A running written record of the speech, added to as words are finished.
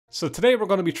So today we're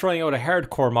going to be trying out a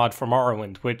hardcore mod for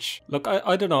Morrowind, which, look,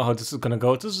 I don't know how this is going to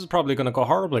go. This is probably going to go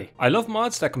horribly. I love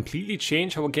mods that completely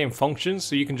change how a game functions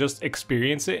so you can just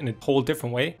experience it in a whole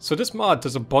different way. So this mod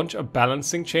does a bunch of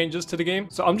balancing changes to the game.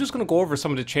 So I'm just going to go over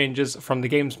some of the changes from the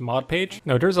game's mod page.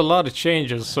 Now there's a lot of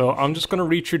changes, so I'm just going to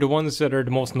read through the ones that are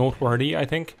the most noteworthy, I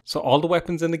think. So all the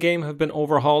weapons in the game have been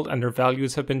overhauled and their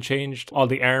values have been changed. All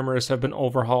the armors have been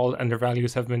overhauled and their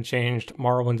values have been changed.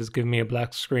 Morrowind is giving me a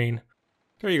black screen.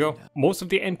 There you go. Most of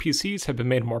the NPCs have been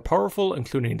made more powerful,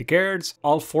 including the guards.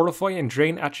 All fortify and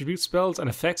drain attribute spells and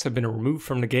effects have been removed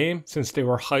from the game since they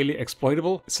were highly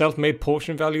exploitable. Self-made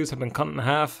potion values have been cut in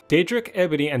half. Daedric,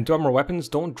 Ebony and Dummer weapons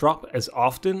don't drop as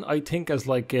often, I think, as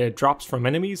like drops from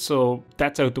enemies, so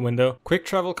that's out the window. Quick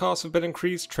travel costs have been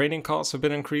increased, training costs have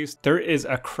been increased. There is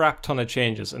a crap ton of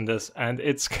changes in this, and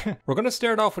it's we're going to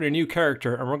start off with a new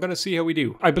character and we're going to see how we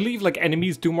do. I believe like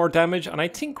enemies do more damage, and I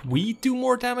think we do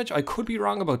more damage. I could be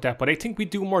wrong about that, but I think we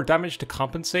do more damage to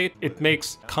compensate. It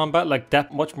makes combat like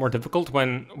that much more difficult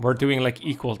when we're doing like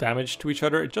equal damage to each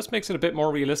other. It just makes it a bit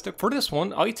more realistic. For this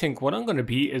one, I think what I'm going to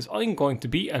be is I'm going to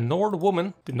be a Nord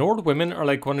woman. The Nord women are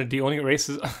like one of the only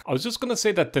races. I was just going to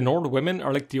say that the Nord women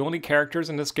are like the only characters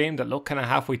in this game that look kind of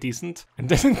halfway decent. And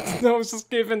then I was just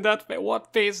giving that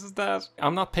what face is that?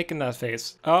 I'm not picking that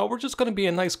face. We're just going to be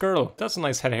a nice girl. That's a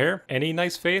nice head of hair. Any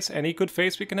nice face, any good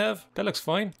face we can have. That looks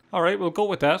fine. All right, we'll go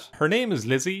with that. Her name is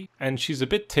Lizzie, and she's a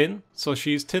bit thin, so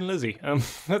she's Tin Lizzie.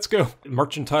 Let's go.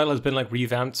 Mercantile has been like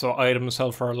revamped, so items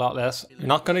sell for a lot less. You're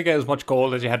not going to get as much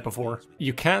gold as you had before.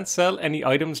 You can't sell any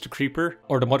items to Creeper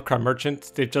or the Mudcrab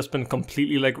Merchant. They've just been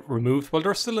completely like removed. Well,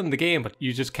 they're still in the game, but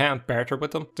you just can't barter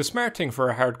with them. The smart thing for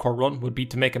a hardcore run would be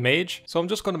to make a mage, so I'm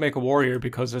just going to make a warrior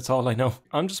because it's all I know.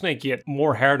 I'm just making it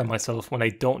more hard on myself when I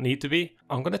don't need to be.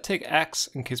 I'm going to take axe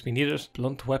in case we need it.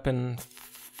 Blunt weapon,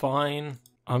 fine.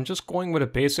 I'm just going with a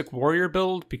basic warrior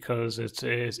build because it's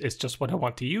just what I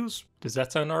want to use. Does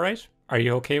that sound alright? Are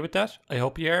you okay with that? I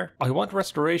hope you are. I want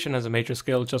restoration as a major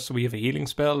skill just so we have a healing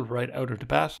spell right out of the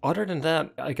bat. Other than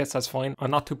that, I guess that's fine.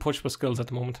 I'm not too pushed with skills at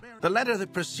the moment. The letter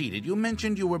that preceded, you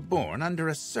mentioned you were born under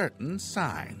a certain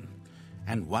sign.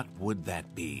 And what would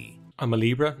that be? I'm a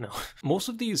Libra? No. Most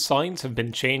of these signs have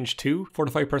been changed too.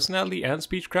 Fortify personality and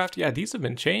speechcraft, yeah, these have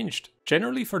been changed.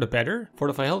 Generally for the better.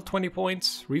 Fortify health 20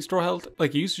 points, restore health.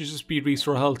 Like it used to just be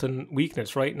restore health and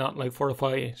weakness, right? Not like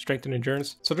fortify strength and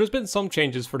endurance. So there's been some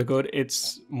changes for the good.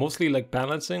 It's mostly like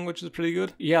balancing, which is pretty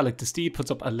good. Yeah, like the steed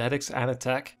puts up athletics and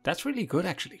attack. That's really good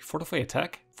actually. Fortify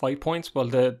attack 5 points, while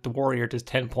the warrior does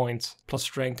 10 points plus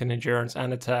strength and endurance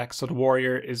and attack. So the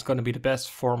warrior is going to be the best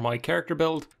for my character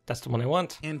build. That's the one I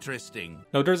want. Interesting.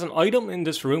 Now there's an item in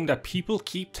this room that people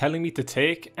keep telling me to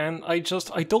take, and I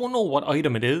don't know what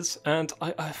item it is, and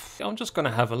I'm just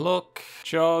gonna have a look.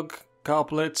 Jug,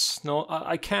 goblets. No,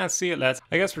 I can't see it, lads.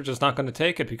 I guess we're just not going to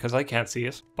take it because I can't see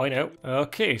it. Bye now.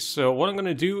 Okay, so what I'm going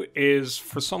to do is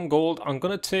for some gold, I'm not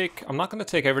going to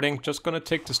take everything, just going to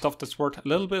take the stuff that's worth a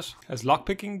little bit. Has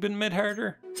lockpicking been made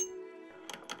harder?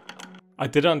 I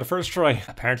did it on the first try.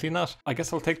 Apparently not. I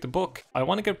guess I'll take the book. I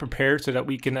want to get prepared so that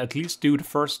we can at least do the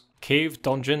first cave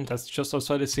dungeon that's just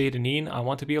outside of Sedanine. I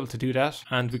want to be able to do that,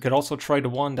 and we could also try the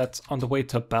one that's on the way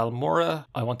to Balmora.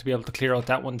 I want to be able to clear out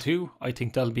that one too. I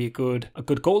think that'll be a good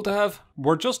goal to have.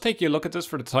 We're just taking a look at this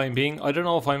for the time being. I don't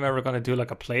know if I'm ever going to do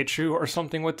like a playthrough or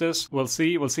something with this. We'll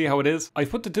see how it is. I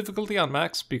put the difficulty on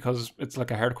max because it's like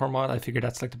a hardcore mod. I figured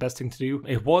that's like the best thing to do.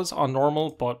 It was on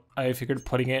normal, but I figured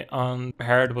putting it on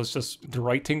hard was just the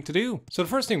right thing to do. So the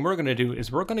first thing we're going to do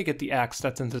is we're going to get the axe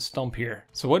that's in this stump here.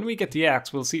 So when we get the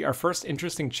axe, we'll see our first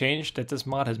interesting change that this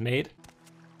mod has made.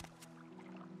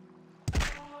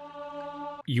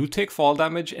 You take fall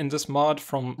damage in this mod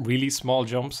from really small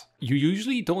jumps. You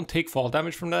usually don't take fall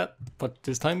damage from that, but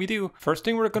this time we do. First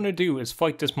thing we're going to do is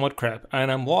fight this mud crab, and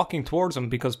I'm walking towards him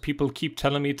because people keep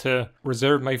telling me to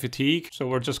reserve my fatigue, so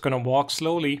we're just going to walk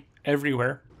slowly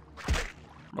everywhere.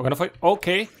 We're going to fight.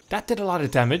 Okay, that did a lot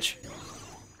of damage.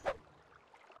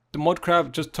 The mud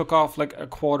crab just took off like a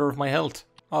quarter of my health.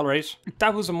 Alright,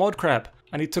 that was a mud crab,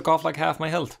 and he took off like half my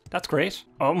health. That's great.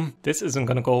 This isn't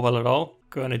gonna go well at all.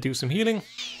 Gonna do some healing.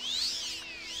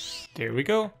 There we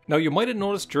go. Now you might have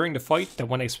noticed during the fight that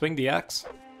when I swing the axe,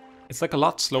 it's like a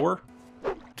lot slower.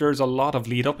 There's a lot of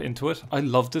lead up into it. I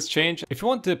love this change. If you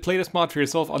want to play this mod for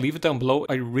yourself, I'll leave it down below.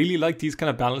 I really like these kind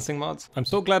of balancing mods. I'm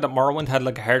so glad that Morrowind had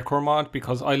like a hardcore mod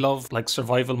because I love like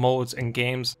survival modes in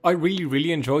games. I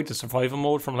really enjoyed the survival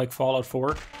mode from like Fallout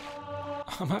 4.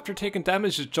 I'm after taking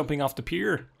damage just jumping off the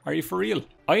pier. Are you for real?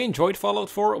 I enjoyed Fallout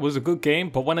 4, it was a good game,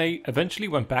 but when I eventually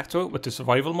went back to it with the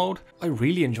survival mode, I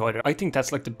really enjoyed it. I think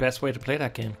that's like the best way to play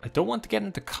that game. I don't want to get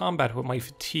into combat with my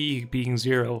fatigue being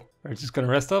 0. We're just gonna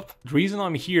rest up. The reason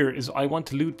I'm here is I want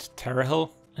to loot Terra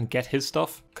Hill and get his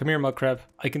stuff. Come here, mud crab.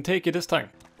 I can take you this time.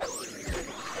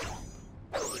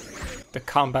 The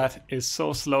combat is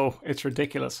so slow, it's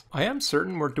ridiculous. I am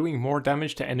certain we're doing more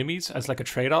damage to enemies as like a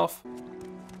trade-off.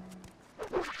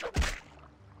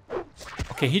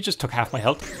 Okay, he just took half my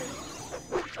health.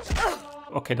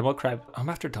 Okay, the mud crab. I'm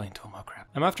after dying to a mud crab.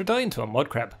 I'm after dying to a mud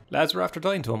crab. Lads, we're after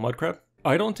dying to a mud crab.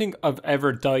 I don't think I've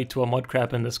ever died to a mud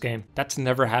crab in this game. That's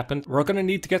never happened. We're gonna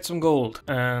need to get some gold.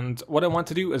 And what I want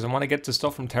to do is I want to get the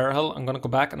stuff from Terra Hill. I'm gonna go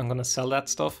back and I'm gonna sell that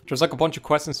stuff. There's like a bunch of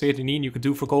quests in Saint Denis you could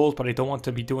do for gold, but I don't want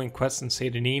to be doing quests in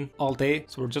Saint Denis all day.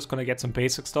 So we're just gonna get some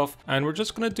basic stuff. And we're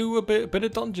just gonna do a bit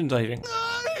of dungeon diving.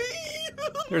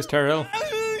 There's Terra Hill.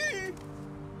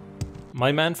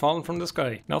 My man falling from the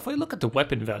sky. Now if I look at the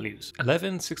weapon values,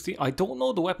 11, 16, I don't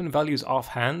know the weapon values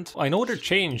offhand. I know they're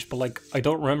changed, but like I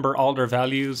don't remember all their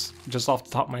values just off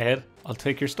the top of my head. I'll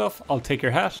take your stuff, I'll take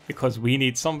your hat, because we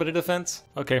need some bit of defense.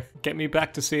 Okay, get me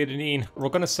back to Saint Denis. We're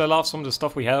gonna sell off some of the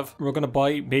stuff we have. We're gonna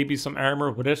buy maybe some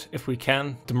armor with it if we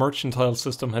can. The mercantile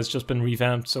system has just been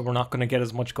revamped, so we're not gonna get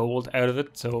as much gold out of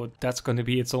it. So that's gonna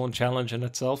be its own challenge in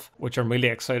itself, which I'm really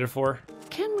excited for.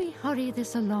 Can we hurry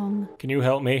this along? Can you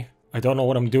help me? I don't know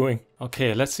what I'm doing.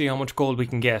 Okay, let's see how much gold we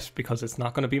can get, because it's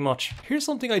not going to be much. Here's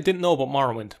something I didn't know about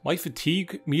Morrowind. My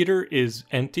fatigue meter is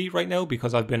empty right now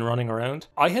because I've been running around.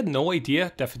 I had no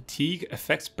idea that fatigue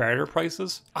affects barter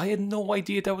prices. I had no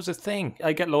idea that was a thing.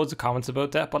 I get loads of comments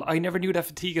about that, but I never knew that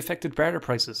fatigue affected barter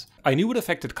prices. I knew it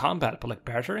affected combat, but like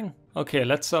bartering? Okay,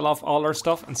 let's sell off all our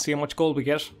stuff and see how much gold we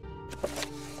get.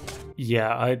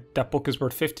 Yeah, that book is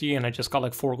worth 50 and I just got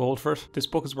like 4 gold for it. This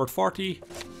book is worth 40.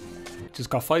 Just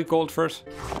got 5 gold for it.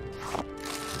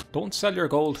 Don't sell your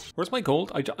gold. Where's my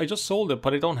gold? I just sold it,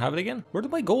 but I don't have it again. Where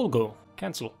did my gold go?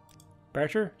 Cancel.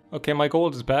 Barter? Okay, my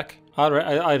gold is back. Alright,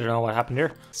 I don't know what happened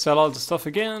here. Sell all the stuff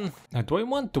again. Now, do I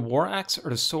want the war axe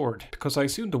or the sword? Because I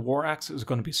assume the war axe is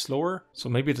going to be slower. So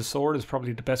maybe the sword is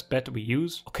probably the best bet that we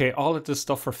use. Okay, all of this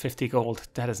stuff for 50 gold.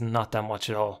 That is not that much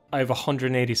at all. I have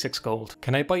 186 gold.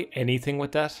 Can I buy anything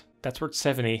with that? That's worth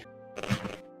 70.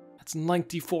 That's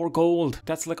 94 gold.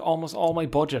 That's like almost all my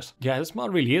budget. Yeah, this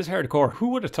mod really is hardcore. Who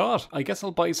would have thought? I guess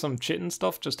I'll buy some chitin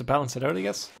stuff just to balance it out, I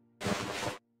guess.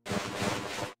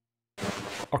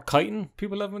 Or chitin.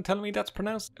 People have been telling me that's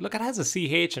pronounced. Look, it has a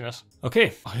CH in it.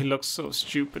 Okay. I look so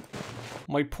stupid.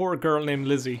 My poor girl named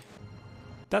Lizzie.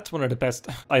 That's one of the best.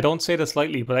 I don't say this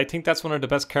lightly, but I think that's one of the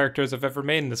best characters I've ever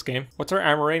made in this game. What's our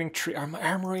armor rating? 3. Our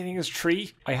armor rating is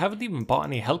 3. I haven't even bought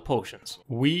any health potions.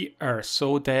 We are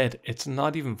so dead. It's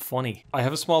not even funny. I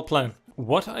have a small plan.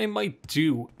 What I might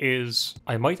do is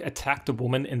I might attack the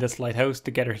woman in this lighthouse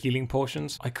to get her healing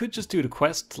potions. I could just do the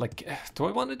quest. Like, do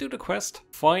I want to do the quest?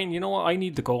 Fine, you know what? I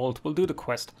need the gold. We'll do the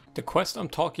quest. The quest I'm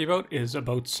talking about is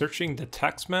about searching the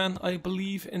taxman, I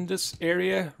believe, in this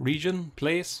area, region,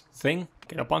 place, thing.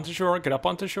 Get up onto shore, get up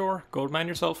onto shore. Gold man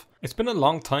yourself. It's been a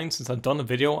long time since I've done a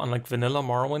video on like vanilla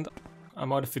Morrowind.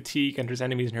 I'm out of fatigue and there's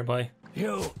enemies nearby.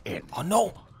 Oh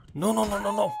no!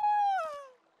 No.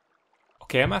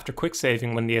 Okay, I'm after quick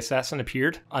saving when the assassin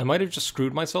appeared. I might have just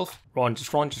screwed myself. Run,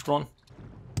 just run.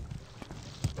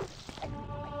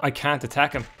 I can't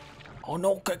attack him. Oh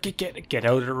no, get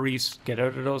out of the reefs. Get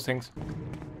out of those things.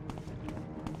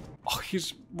 Oh,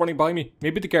 he's running by me.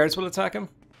 Maybe the guards will attack him.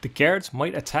 The guards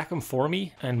might attack him for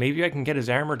me, and maybe I can get his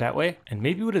armor that way. And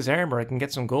maybe with his armor I can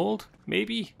get some gold.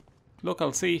 Maybe. Look,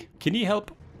 I'll see. Can he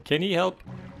help? Can he help?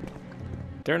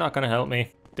 They're not gonna help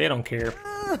me. They don't care.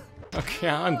 Okay,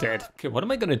 I'm dead. Okay, what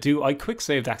am I gonna do? I quick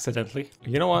saved accidentally.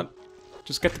 You know what?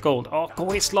 Just get the gold. Oh, go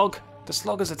away, slug. The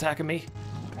slug is attacking me.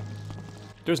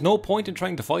 There's no point in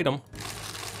trying to fight him.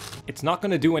 It's not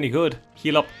gonna do any good.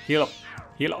 Heal up, heal up,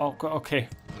 heal up. Oh, okay.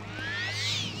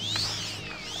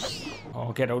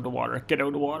 Oh, get out of the water, get out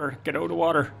of the water, get out of the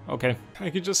water. Okay, I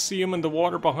can just see him in the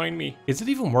water behind me. Is it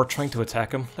even worth trying to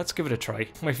attack him? Let's give it a try.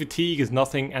 My fatigue is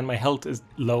nothing and my health is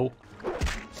low.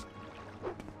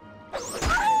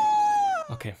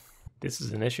 Okay, this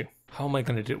is an issue. How am I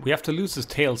going to do it? We have to lose his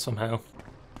tail somehow.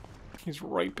 He's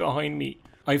right behind me.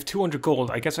 I have 200 gold.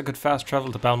 I guess I could fast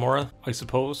travel to Balmora, I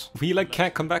suppose. We like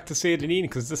can't come back to Saint Denis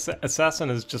because this assassin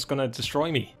is just going to destroy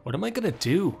me. What am I going to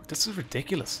do? This is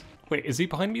ridiculous. Wait, is he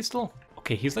behind me still?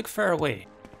 Okay, he's like far away.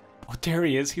 Oh, there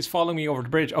he is. He's following me over the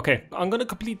bridge. Okay, I'm going to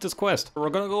complete this quest. We're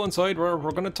going to go inside. We're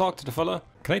going to talk to the fella.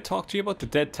 Can I talk to you about the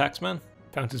dead taxman?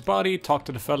 Found his body, talked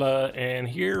to the fella in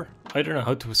here. I don't know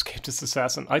how to escape this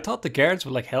assassin. I thought the guards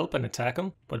would like help and attack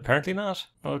him, but apparently not.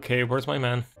 Okay, where's my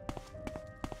man?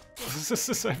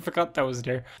 I forgot that was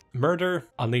there. Murder.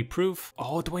 I'll need proof.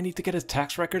 Oh, do I need to get his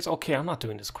tax records? Okay, I'm not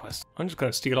doing this quest. I'm just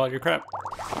gonna steal all your crap.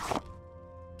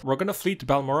 We're gonna flee to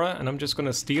Balmora and I'm just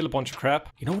gonna steal a bunch of crap.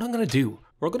 You know what I'm gonna do?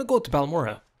 We're gonna go to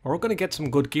Balmora. We're gonna get some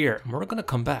good gear and we're gonna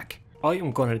come back. I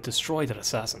am gonna destroy that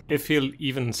assassin. If he'll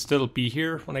even still be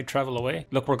here when I travel away.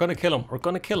 Look, we're gonna kill him. We're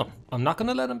gonna kill him. I'm not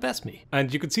gonna let him best me.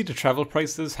 And you can see the travel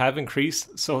prices have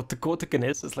increased. So to go to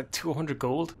Gniz is like 200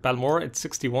 gold. Balmora, it's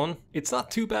 61. It's not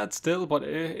too bad still, but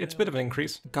it's a bit of an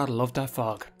increase. Gotta love that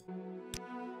fog.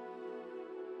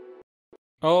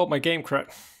 Oh, my game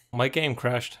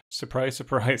crashed. Surprise,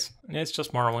 surprise. It's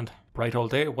just Morrowind. Bright all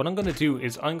day. What I'm gonna do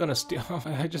is I'm gonna steal.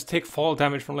 I just take fall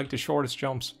damage from like the shortest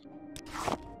jumps.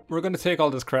 We're gonna take all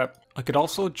this crap. I could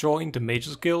also join the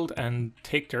Mages Guild and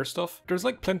take their stuff. There's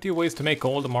like plenty of ways to make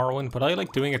gold in Morrowind, but I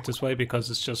like doing it this way because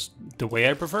it's just the way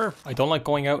I prefer. I don't like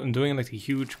going out and doing like the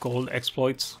huge gold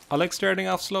exploits. I like starting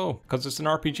off slow because it's an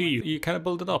RPG. You kind of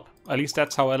build it up. At least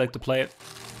that's how I like to play it.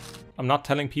 I'm not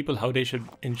telling people how they should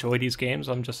enjoy these games.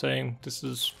 I'm just saying this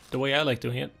is the way I like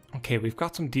doing it. Okay, we've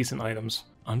got some decent items.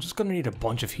 I'm just gonna need a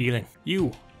bunch of healing.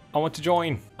 I want to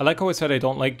join. I like how I said I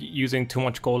don't like using too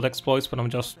much gold exploits, but I'm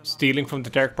just stealing from the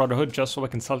Dark Brotherhood just so I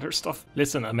can sell their stuff.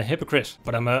 Listen, I'm a hypocrite,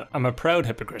 but I'm a proud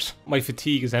hypocrite. My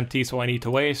fatigue is empty, so I need to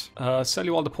wait. Sell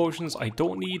you all the potions I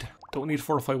don't need. Don't need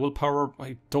fortify willpower.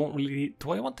 I don't really need.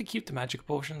 Do I want to keep the magic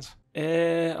potions?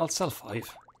 I'll sell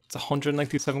 5. It's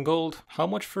 197 gold. How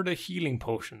much for the healing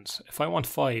potions? If I want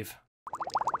 5.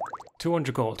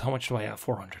 200 gold. How much do I have?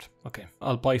 400. Okay.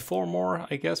 I'll buy 4 more,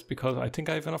 I guess, because I think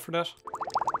I have enough for that.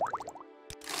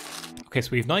 Okay,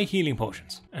 so we have 9 healing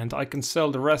potions, and I can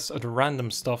sell the rest of the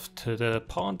random stuff to the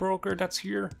pawnbroker that's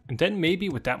here. And then maybe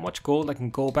with that much gold, I can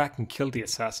go back and kill the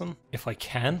assassin, if I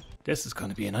can. This is going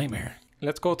to be a nightmare.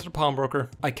 Let's go to the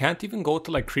pawnbroker. I can't even go to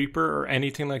like Creeper or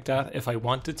anything like that if I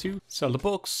wanted to. Sell the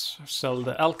books, sell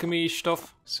the alchemy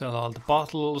stuff, sell all the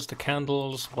bottles, the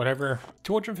candles, whatever.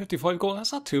 255 gold,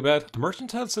 that's not too bad. The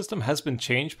mercantile system has been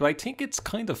changed, but I think it's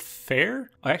kind of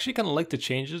fair. I actually kind of like the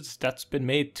changes that's been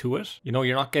made to it. You know,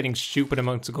 you're not getting stupid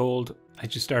amounts of gold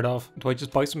as you start off. Do I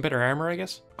just buy some better armor, I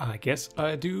guess? I guess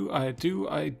I do.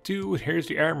 Here's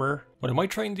the armor. What I might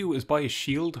try and do is buy a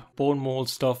shield. Bone mold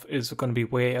stuff is going to be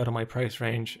way out of my price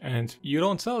range. And you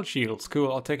don't sell shields.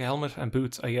 Cool, I'll take a helmet and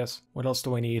boots, I guess. What else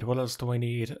do I need?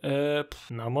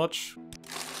 Not much.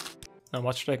 Not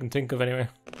much that I can think of anyway.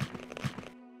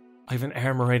 I have an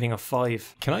armor rating of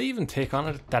 5. Can I even take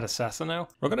on that assassin now?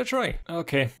 We're going to try.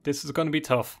 Okay, this is going to be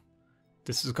tough.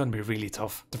 This is going to be really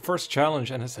tough. The first challenge,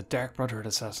 and it's a Dark Brotherhood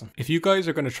assassin. If you guys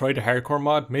are going to try the hardcore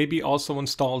mod, maybe also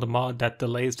install the mod that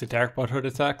delays the Dark Brotherhood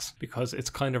attacks, because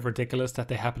it's kind of ridiculous that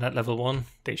they happen at level 1.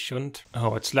 They shouldn't.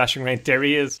 Oh, it's slashing rain. There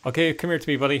he is. Okay, come here to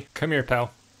me, buddy. Come here,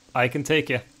 pal. I can take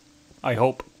you. I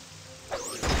hope.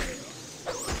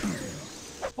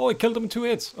 Oh, I killed him in 2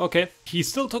 hits. Okay. He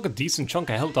still took a decent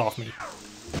chunk of health off me.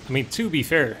 I mean, to be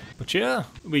fair. But yeah,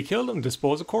 we killed him.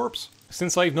 Dispose of corpse.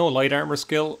 Since I have no light armor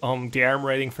skill, the armor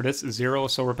rating for this is 0,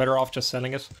 so we're better off just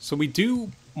selling it. So we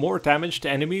do more damage to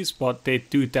enemies, but they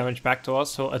do damage back to us,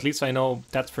 so at least I know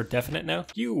that's for definite now.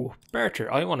 You,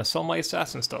 Barter, I want to sell my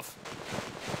assassin stuff.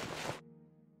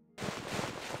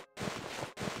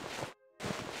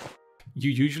 You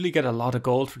usually get a lot of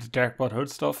gold for the Dark Brotherhood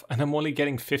stuff, and I'm only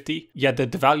getting 50. Yeah, the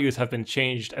values have been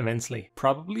changed immensely.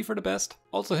 Probably for the best.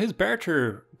 Also, his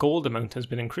barter gold amount has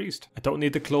been increased. I don't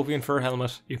need the Clovian fur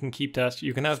helmet. You can keep that.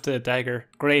 You can have the dagger.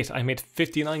 Great, I made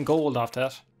 59 gold off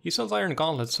that. He sells iron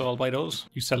gauntlets, so I'll buy those.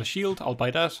 You sell a shield, I'll buy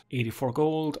that. 84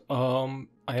 gold. I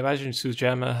imagine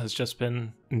Suzama has just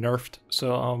been nerfed,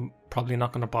 so I'm probably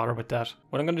not going to bother with that.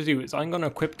 What I'm going to do is I'm going to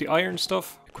equip the iron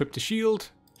stuff, equip the shield.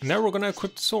 Now we're going to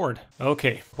equip the sword.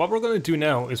 Okay, what we're going to do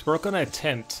now is we're going to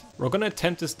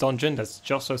attempt this dungeon that's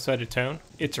just outside of town.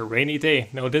 It's a rainy day.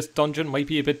 Now this dungeon might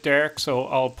be a bit dark, so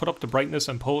I'll put up the brightness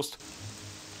and post.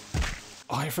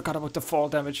 Oh, I forgot about the fall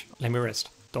damage. Let me rest.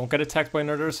 Don't get attacked by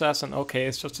another assassin. Okay,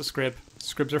 it's just a scrib.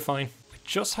 Scribs are fine. I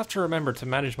just have to remember to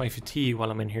manage my fatigue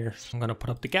while I'm in here. I'm going to put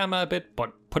up the gamma a bit,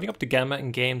 but putting up the gamma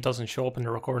in game doesn't show up in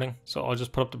the recording. So I'll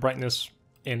just put up the brightness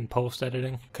in post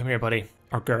editing. Come here, buddy.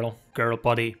 Or girl. Girl,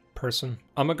 buddy, person.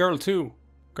 I'm a girl too.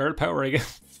 Girl power, I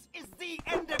guess. Is the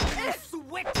end of your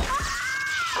sweat?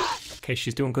 Okay,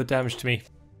 she's doing good damage to me.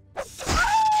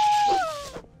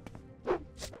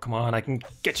 Come on, I can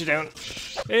get you down.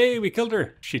 Hey, we killed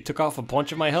her. She took off a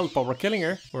bunch of my health, but we're killing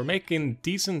her. We're making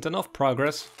decent enough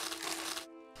progress.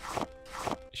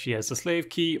 She has the slave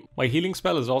key. My healing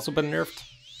spell has also been nerfed.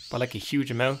 by like a huge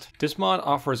amount. This mod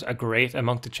offers a great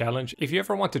amount of challenge. If you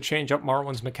ever want to change up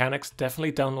Morrowind's mechanics,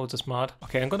 definitely download this mod.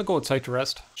 Okay, I'm gonna go outside to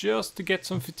rest, just to get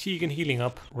some fatigue and healing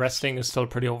up. Resting is still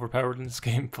pretty overpowered in this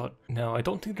game, but no, I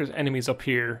don't think there's enemies up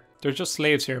here. There's just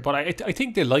slaves here, but I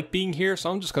think they like being here, so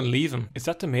I'm just gonna leave them. Is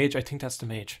that the mage? I think that's the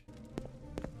mage.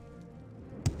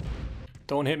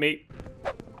 Don't hit me.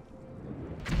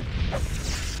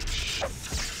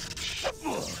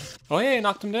 Oh yeah, I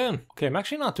knocked him down. Okay, I'm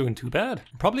actually not doing too bad.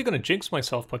 I'm probably gonna jinx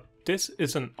myself, but this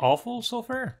isn't awful so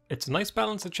far. It's a nice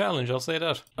balance of challenge, I'll say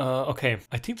that. Okay,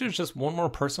 I think there's just one more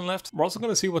person left. We're also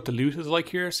gonna see what the loot is like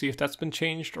here, see if that's been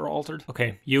changed or altered.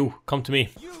 Okay, you, come to me.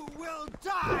 You will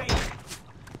die!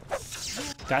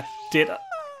 That did...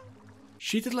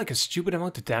 She did like a stupid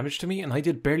amount of damage to me and I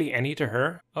did barely any to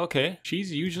her. Okay,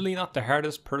 she's usually not the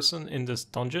hardest person in this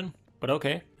dungeon, but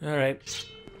okay. Alright,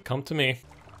 come to me.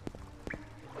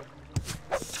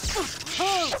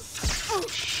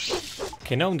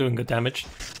 Okay, now I'm doing good damage.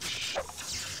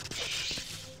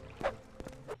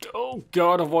 Oh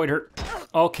god, avoid her.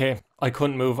 Okay, I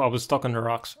couldn't move, I was stuck on the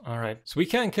rocks. Alright, so we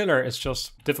can kill her, it's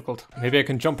just difficult. Maybe I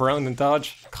can jump around and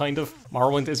dodge, kind of.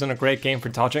 Morrowind isn't a great game for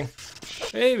dodging.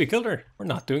 Hey, we killed her. We're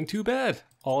not doing too bad.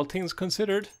 All things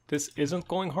considered, this isn't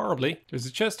going horribly. There's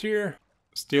a chest here.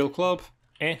 Steel club.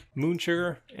 Moon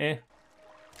sugar.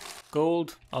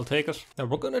 Gold, I'll take it. Now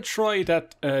we're gonna try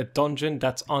that dungeon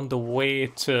that's on the way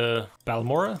to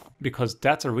Balmora, because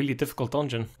that's a really difficult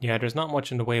dungeon. Yeah, there's not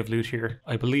much in the way of loot here.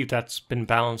 I believe that's been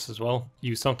balanced as well.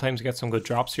 You sometimes get some good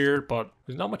drops here, but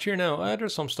there's not much here now.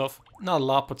 There's some stuff. Not a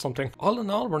lot, but something. All in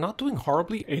all, we're not doing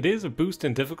horribly. It is a boost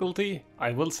in difficulty,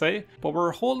 I will say, but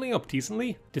we're holding up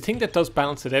decently. The thing that does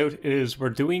balance it out is we're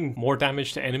doing more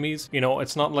damage to enemies. You know,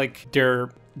 it's not like they're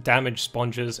damage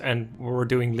sponges and we're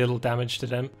doing little damage to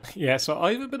them. Yeah, so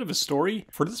I have a bit of a story.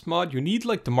 For this mod, you need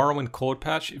like the Morrowind code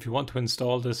patch if you want to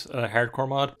install this hardcore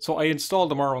mod. So I installed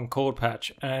the Morrowind code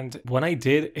patch, and when I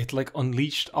did, it like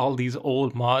unleashed all these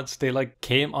old mods. They like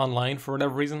came online for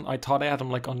whatever reason. I thought I had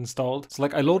them like uninstalled. So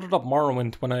like I loaded up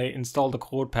Morrowind when I installed the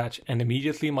code patch, and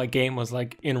immediately my game was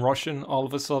like in Russian all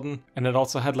of a sudden. And it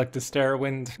also had like the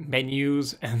Stairwind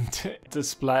menus and the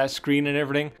splash screen and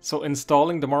everything. So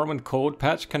installing the Morrowind code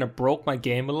patch kind of broke my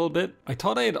game a little bit. I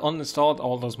thought I had uninstalled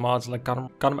all those mods, like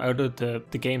got them out of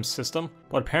the game system,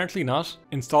 but apparently not.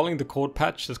 Installing the code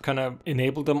patch just kind of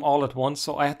enabled them all at once,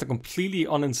 so I had to completely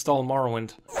uninstall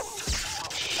Morrowind.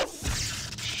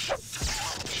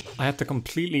 I had to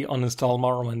completely uninstall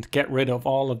Morrowind, get rid of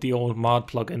all of the old mod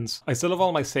plugins. I still have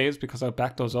all my saves because I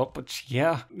backed those up, but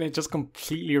yeah, it just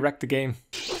completely wrecked the game.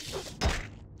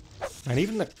 And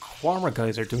even the Quama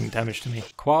guys are doing damage to me.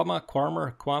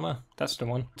 Quama, that's the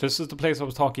one. This is the place I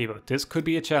was talking about. This could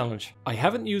be a challenge. I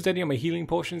haven't used any of my healing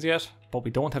potions yet, but we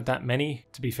don't have that many,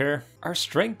 to be fair. Our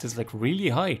strength is like really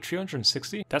high,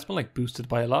 360. That's been like boosted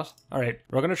by a lot. Alright,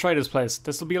 we're gonna try this place.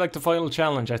 This will be like the final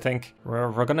challenge, I think.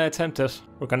 We're gonna attempt it.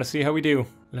 We're gonna see how we do.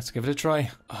 Let's give it a try.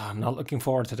 I'm not looking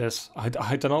forward to this. I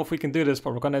don't know if we can do this,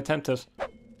 but we're gonna attempt it.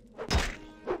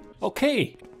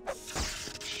 Okay.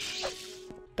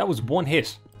 That was one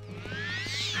hit.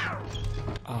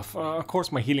 Of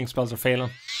course my healing spells are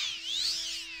failing.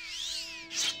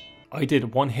 I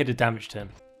did one hit of damage to him.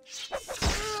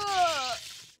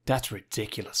 That's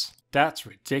ridiculous. That's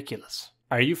ridiculous.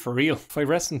 Are you for real? If I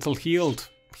rest until healed,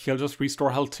 he'll just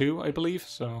restore health too, I believe.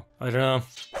 So, I don't know.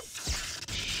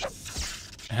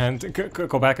 And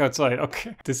go back outside.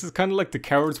 Okay. This is kind of like the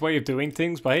coward's way of doing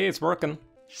things, but hey, it's working.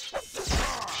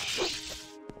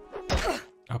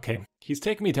 Okay. He's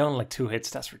taking me down in like 2 hits.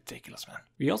 That's ridiculous, man.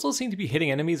 We also seem to be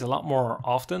hitting enemies a lot more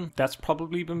often. That's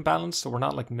probably been balanced, so we're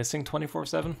not like missing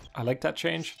 24/7. I like that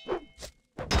change.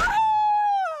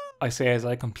 I say as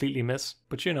I completely miss,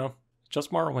 but you know,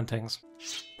 just Morrowind things.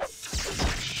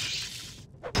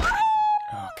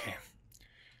 Okay.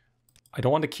 I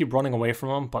don't want to keep running away from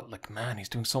him, but like, man, he's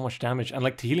doing so much damage. And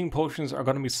like the healing potions are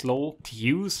going to be slow to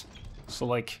use. So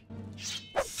like...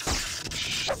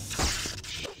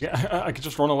 Yeah, I could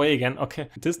just run away again. Okay,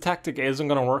 this tactic isn't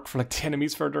gonna work for like the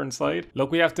enemies further inside.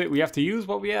 Look, we have to use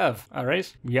what we have. All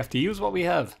right, we have to use what we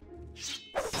have.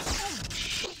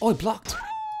 Oh, I blocked.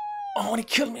 Oh, and he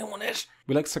killed me in 1 hit.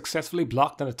 We like successfully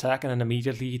blocked an attack, and then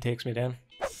immediately he takes me down.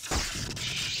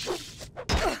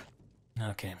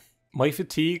 Okay, my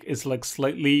fatigue is like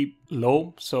slightly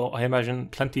low, so I imagine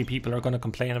plenty of people are gonna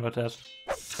complain about that.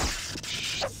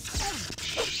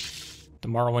 The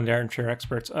Morrowind armchair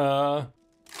experts.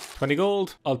 20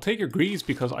 gold. I'll take your greaves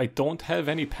because I don't have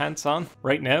any pants on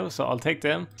right now, so I'll take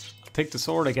them. Take the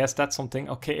sword, I guess. That's something.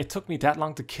 Okay, it took me that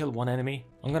long to kill one enemy.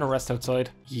 I'm gonna rest outside.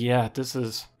 Yeah, this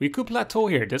is... We could plateau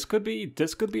here. This could be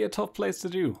a tough place to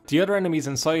do. The other enemies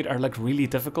inside are like really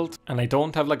difficult, and I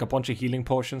don't have like a bunch of healing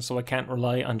potions, so I can't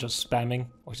rely on just spamming,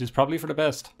 which is probably for the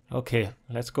best. Okay,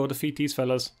 let's go defeat these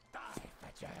fellas.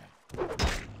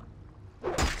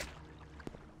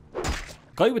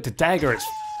 Guy with the dagger is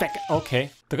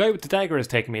okay. The guy with the dagger is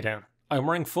taking me down. I'm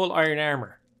wearing full iron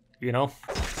armor, you know?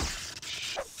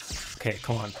 Okay,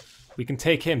 come on. We can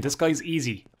take him. This guy's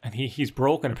easy. And he's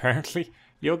broken, apparently.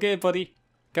 You okay, buddy?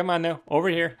 Come on now. Over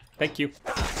here. Thank you.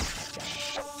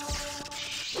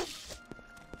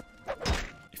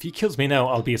 If he kills me now,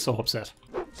 I'll be so upset.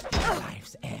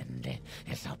 Life's end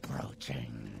is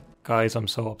approaching. Guys, I'm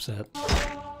so upset.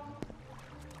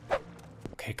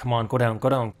 Okay, come on. Go down. Go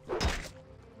down.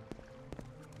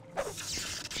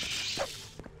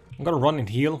 I'm gonna run and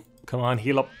heal. Come on,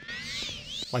 heal up.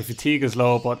 My fatigue is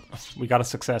low, but we got a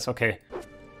success. Okay.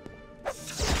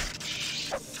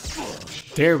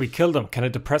 There, we killed him. Can a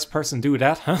depressed person do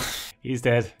that, huh? He's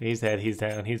dead. He's dead. He's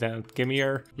down. He's down. Give me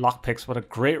your lockpicks. What a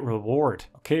great reward.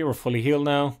 Okay, we're fully healed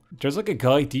now. There's like a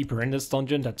guy deeper in this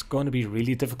dungeon that's going to be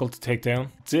really difficult to take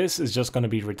down. This is just going to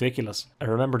be ridiculous. I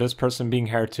remember this person being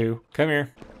hard too. Come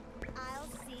here. I'll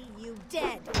see you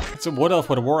dead. It's a wood elf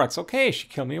with a war axe. Okay, she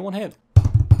killed me in one hit.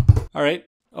 Alright.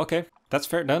 Okay. That's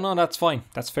fair. No, that's fine.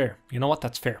 That's fair. You know what?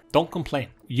 That's fair. Don't complain.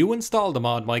 You installed the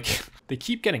mod, Mike. They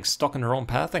keep getting stuck in their own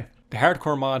pathing. The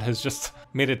hardcore mod has just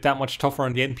made it that much tougher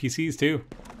on the NPCs too.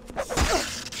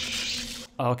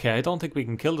 Okay, I don't think we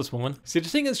can kill this woman. See, the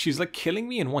thing is, she's like killing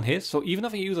me in one hit, so even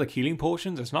if I use like healing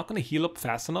potions, it's not going to heal up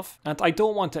fast enough. And I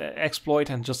don't want to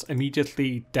exploit and just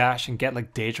immediately dash and get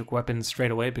like Daedric weapons straight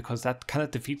away, because that kind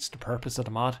of defeats the purpose of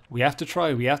the mod. We have to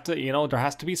try, we have to, you know, there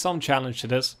has to be some challenge to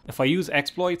this. If I use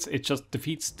exploits, it just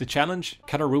defeats the challenge,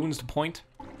 kind of ruins the point.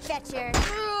 Fetcher.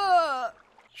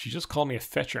 She just called me a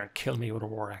fetcher and killed me with a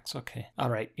war axe. Okay.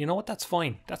 Alright, you know what? That's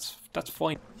fine. That's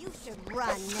fine. You should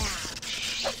run now.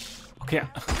 Okay.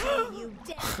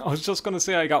 I was just gonna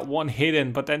say I got one hit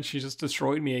in, but then she just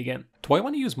destroyed me again. Do I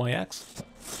want to use my axe?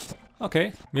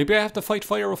 Okay. Maybe I have to fight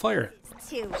fire with fire. It's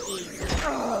too easy.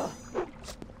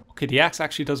 Okay, the axe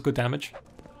actually does good damage.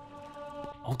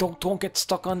 Oh, don't get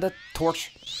stuck on that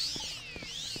torch.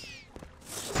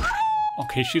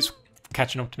 Okay, she's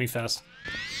catching up to me fast.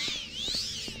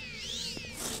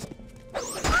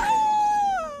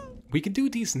 We can do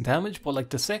decent damage, but like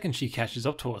the second she catches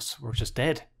up to us, we're just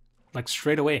dead. Like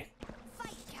straight away.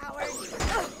 Fight, coward.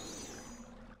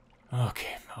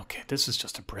 Okay, this is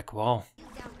just a brick wall. You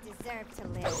don't deserve to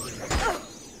live.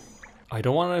 I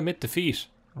don't want to admit defeat.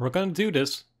 We're gonna do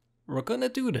this. We're gonna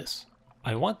do this.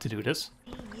 I want to do this.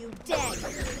 See you dead.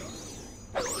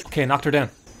 Okay, knocked her down.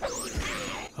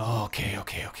 Okay.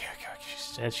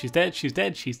 She's dead.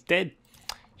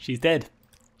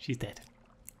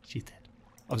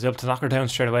 I was able to knock her down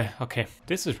straight away. Okay,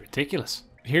 this is ridiculous.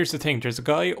 Here's the thing, there's a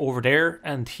guy over there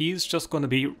and he's just going to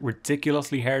be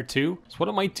ridiculously hard too. So what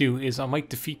I might do is I might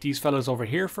defeat these fellas over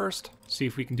here first. See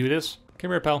if we can do this. Come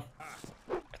here, pal.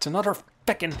 It's another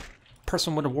feckin'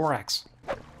 person with a war axe.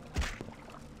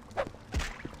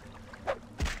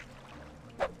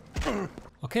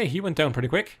 Okay, he went down pretty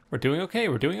quick. We're doing okay.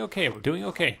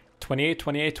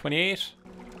 28.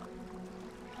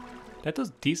 That does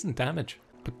decent damage.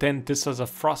 But then this has a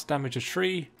frost damage of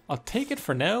 3. I'll take it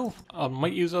for now. I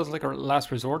might use it as like a last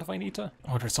resort if I need to.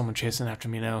 Oh, there's someone chasing after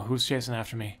me now. Who's chasing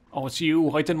after me? Oh, it's you.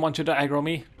 I didn't want you to aggro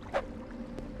me.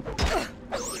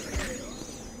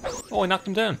 Oh, I knocked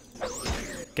him down.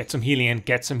 Get some healing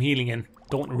in.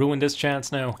 Don't ruin this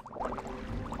chance now.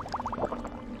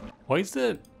 Why is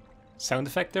the sound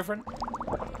effect different?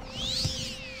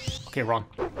 Okay, run.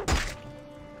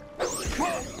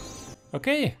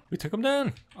 Okay, we took him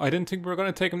down. I didn't think we were going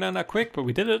to take him down that quick, but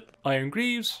we did it. Iron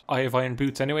greaves. I have iron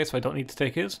boots anyway, so I don't need to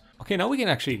take his. Okay, now we can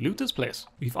actually loot this place.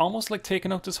 We've almost like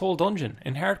taken out this whole dungeon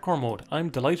in hardcore mode. I'm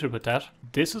delighted with that.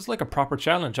 This is like a proper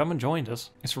challenge. I'm enjoying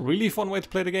this. It's a really fun way to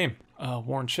play the game.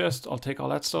 Worn chest. I'll take all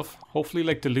that stuff. Hopefully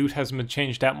like the loot hasn't been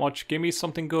changed that much. Give me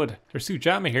something good. There's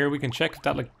Sujama here. We can check if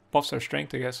that like buffs our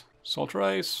strength, I guess. Salt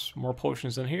rice. More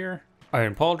potions in here.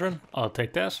 Iron pauldron. I'll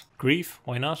take that. Grief.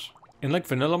 Why not? In like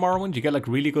vanilla Morrowind, you get like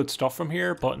really good stuff from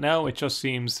here, but now it just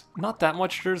seems not that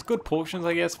much. There's good potions,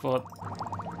 I guess, but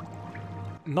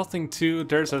nothing too.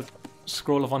 There's a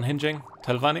scroll of unhinging.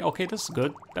 Telvanni. Okay, this is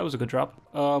good. That was a good drop.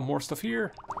 More stuff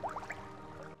here.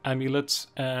 amulets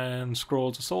and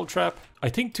scrolls of soul trap. I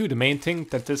think too the main thing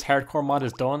that this hardcore mod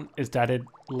has done is that it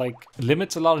like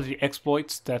limits a lot of the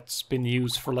exploits that's been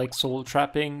used for like soul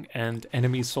trapping and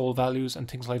enemy soul values and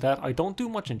things like that. I don't do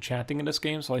much enchanting in this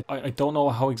game, so I don't know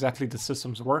how exactly the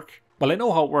systems work. Well, I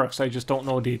know how it works, I just don't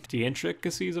know the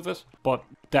intricacies of it, but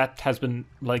that has been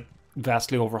like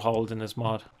vastly overhauled in this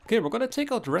mod. Okay, we're going to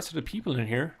take out the rest of the people in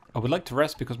here. I would like to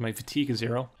rest because my fatigue is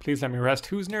 0. Please let me rest.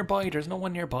 Who's nearby? There's no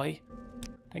one nearby.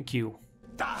 Thank you.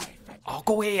 Oh,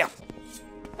 go away.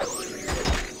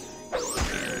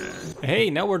 Hey,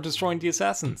 now we're destroying the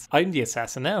assassins. I'm the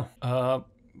assassin now.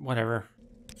 Whatever.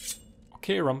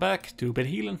 Okay, run back. Do a bit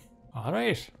of healing.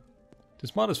 Alright.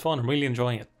 This mod is fun. I'm really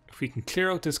enjoying it. If we can clear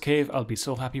out this cave, I'll be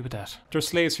so happy with that. There's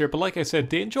slaves here, but like I said,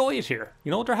 they enjoy it here. You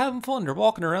know, they're having fun. They're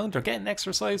walking around. They're getting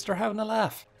exercise. They're having a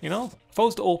laugh. You know? If I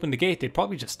was to open the gate, they'd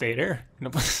probably just stay there. You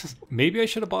know? Maybe I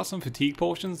should have bought some fatigue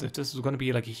potions if this was going to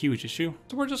be like a huge issue.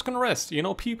 So we're just going to rest. You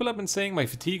know, people have been saying my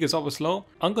fatigue is always low.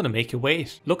 I'm going to make you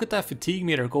wait. Look at that fatigue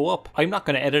meter go up. I'm not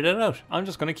going to edit it out. I'm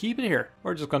just going to keep it here.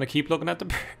 We're just going to keep looking at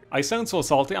the... I sound so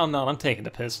salty. I'm not. I'm taking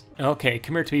the piss. Okay,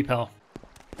 come here to me, pal.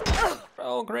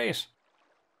 Oh, great.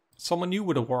 Someone new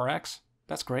with a war axe.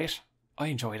 That's great. I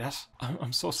enjoy that.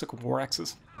 I'm so sick of war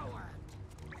axes.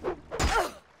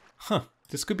 Huh.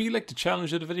 This could be like the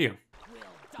challenge of the video.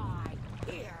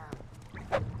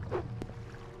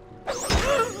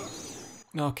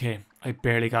 Okay, I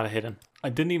barely got a hit in. I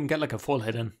didn't even get like a full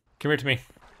hit in. Come here to me.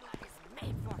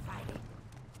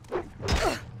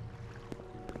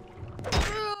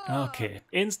 Okay,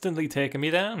 instantly taking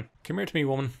me down. Come here to me,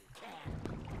 woman.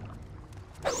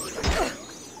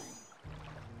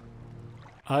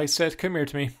 I said, come here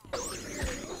to me.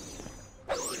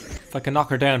 If I can knock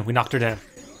her down, we knocked her down.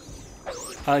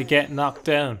 I get knocked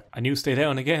down, and you stay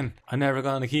down again. I'm never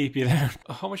gonna keep you down.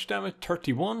 How much damage?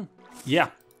 31?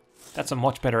 Yeah, that's a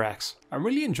much better axe. I'm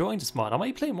really enjoying this mod. I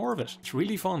might play more of it. It's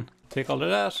really fun. Take all of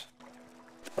that.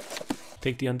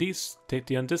 Take the undies. Take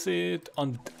the undices.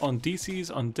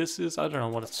 Undices. I don't know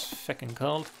what it's fucking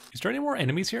called. Is there any more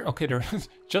enemies here? Okay, there.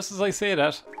 Just as I say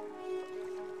that.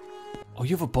 Oh, you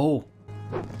have a bow.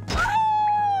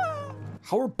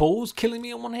 How are bows killing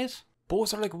me in one hit?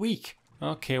 Bows are like weak.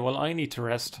 Okay, well I need to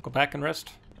rest. Go back and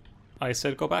rest. I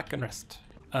said go back and rest.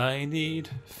 I need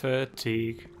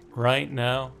fatigue right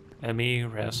now. Let me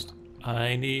rest.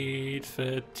 I need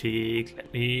fatigue.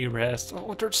 Let me rest.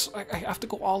 Oh, I have to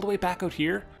go all the way back out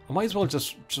here. I might as well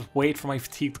just wait for my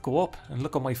fatigue to go up and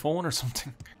look at my phone or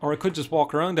something. Or I could just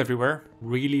walk around everywhere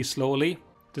really slowly.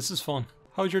 This is fun.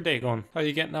 How's your day going? How are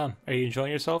you getting on? Are you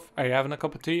enjoying yourself? Are you having a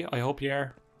cup of tea? I hope you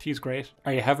are. Tea's great.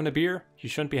 Are you having a beer? You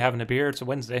shouldn't be having a beer. It's a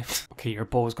Wednesday. Okay, your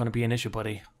bow is going to be an issue,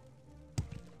 buddy.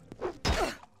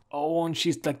 Oh, and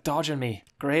she's like dodging me.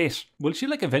 Great. Will she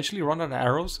like eventually run out of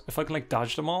arrows if I can like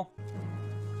dodge them all?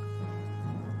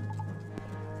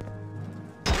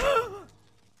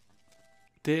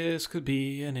 This could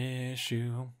be an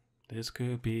issue. This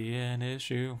could be an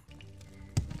issue.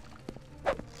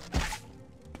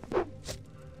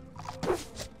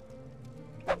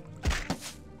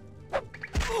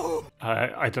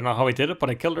 I don't know how I did it, but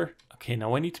I killed her. Okay,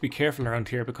 now I need to be careful around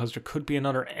here because there could be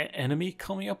another enemy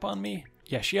coming up on me.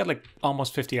 Yeah, she had like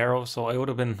almost 50 arrows, so I would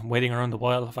have been waiting around a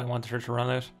while if I wanted her to run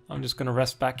out. I'm just going to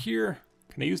rest back here.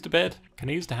 Can I use the bed? Can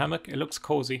I use the hammock? It looks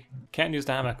cozy. Can't use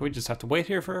the hammock. We just have to wait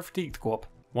here for our fatigue to go up.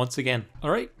 Once again.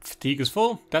 Alright, fatigue is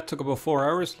full. That took about 4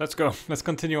 hours. Let's go. Let's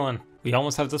continue on. We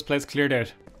almost have this place cleared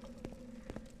out.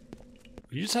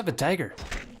 You just have a dagger.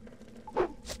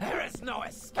 There is no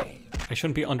escape. I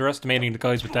shouldn't be underestimating the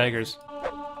guys with daggers.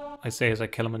 I say as I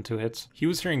kill him in 2 hits. He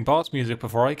was hearing boss music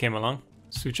before I came along.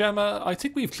 Sujama, I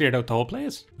think we've cleared out the whole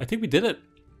place. I think we did it.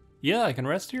 Yeah, I can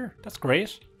rest here. That's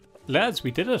great. Lads,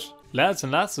 we did it. Lads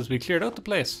and lasses, we cleared out the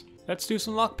place. Let's do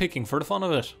some lockpicking for the fun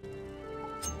of it.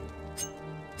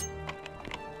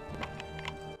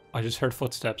 I just heard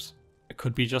footsteps. It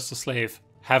could be just a slave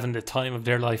having the time of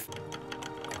their life.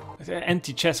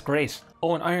 Empty chest, great.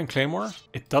 Oh, an iron claymore.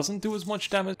 It doesn't do as much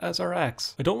damage as our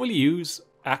axe. I don't really use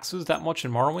axes that much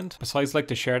in Morrowind, besides like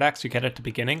the shared axe you get at the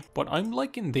beginning, but I'm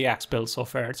liking the axe build so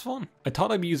far. It's fun. I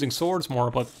thought I'd be using swords more,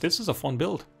 but this is a fun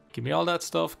build. Give me all that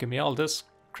stuff. Give me all this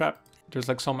crap. There's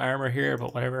like some armor here,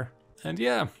 but whatever. And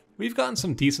yeah, we've gotten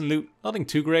some decent loot. Nothing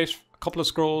too great. A couple of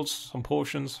scrolls, some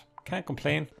potions. Can't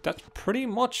complain. That's pretty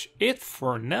much it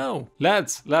for now.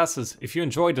 Lads, lasses, if you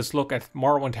enjoyed this look at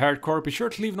Morrowind Hardcore, be sure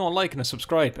to leave a like and a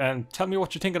subscribe and tell me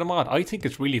what you think of the mod. I think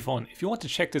it's really fun. If you want to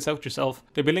check this out yourself,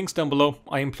 there'll be links down below.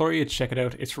 I implore you to check it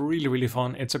out. It's really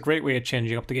fun. It's a great way of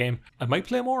changing up the game. I might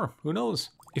play more. Who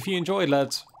knows? If you enjoyed,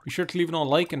 lads, be sure to leave a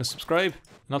like and a subscribe,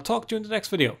 and I'll talk to you in the next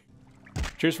video.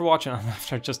 Cheers for watching. I'm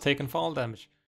after just taking fall damage.